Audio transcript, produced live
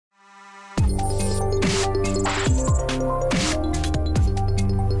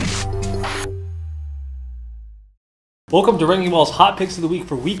Welcome to RankingBall's Hot Picks of the Week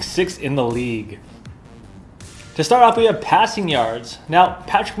for Week 6 in the league. To start off, we have passing yards. Now,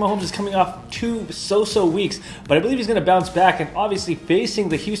 Patrick Mahomes is coming off 2 so-so weeks, but I believe he's going to bounce back, and obviously facing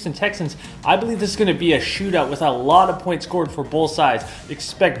the Houston Texans, I believe this is going to be a shootout with a lot of points scored for both sides.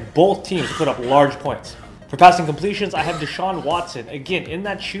 Expect both teams to put up large points. For passing completions, I have Deshaun Watson. Again, in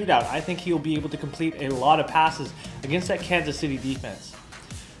that shootout, I think he'll be able to complete a lot of passes against that Kansas City defense.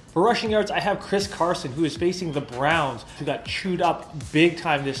 For rushing yards, I have Chris Carson, who is facing the Browns, who got chewed up big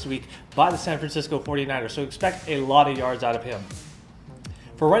time this week by the San Francisco 49ers, so expect a lot of yards out of him.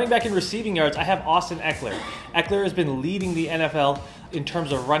 For running back and receiving yards, I have Austin Eckler. Eckler has been leading the NFL in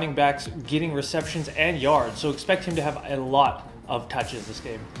terms of running backs getting receptions and yards, so expect him to have a lot of touches this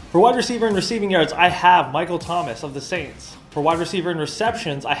game. For wide receiver and receiving yards, I have Michael Thomas of the Saints. For wide receiver and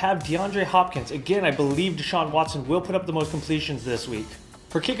receptions, I have DeAndre Hopkins. Again, I believe Deshaun Watson will put up the most completions this week.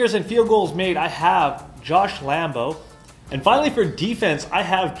 For kickers and field goals made, I have Josh Lambo. And finally, for defense, I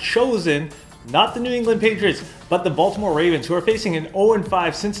have chosen not the New England Patriots, but the Baltimore Ravens, who are facing an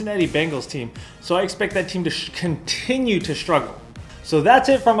 0-5 Cincinnati Bengals team. So I expect that team to continue to struggle. So that's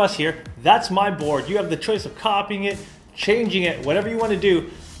it from us here. That's my board. You have the choice of copying it, changing it, whatever you want to do.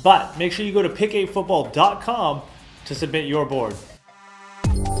 But make sure you go to Pick8Football.com to submit your board.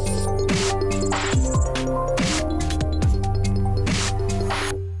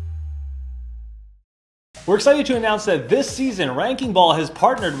 We're excited to announce that this season, RankingBall has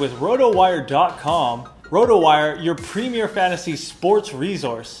partnered with RotoWire.com. RotoWire, your premier fantasy sports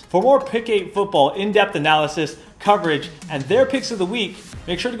resource. For more Pick8 Football in-depth analysis, coverage, and their picks of the week,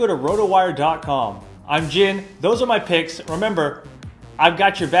 make sure to go to RotoWire.com. I'm Jin. Those are my picks. Remember, I've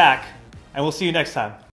got your back, and we'll see you next time.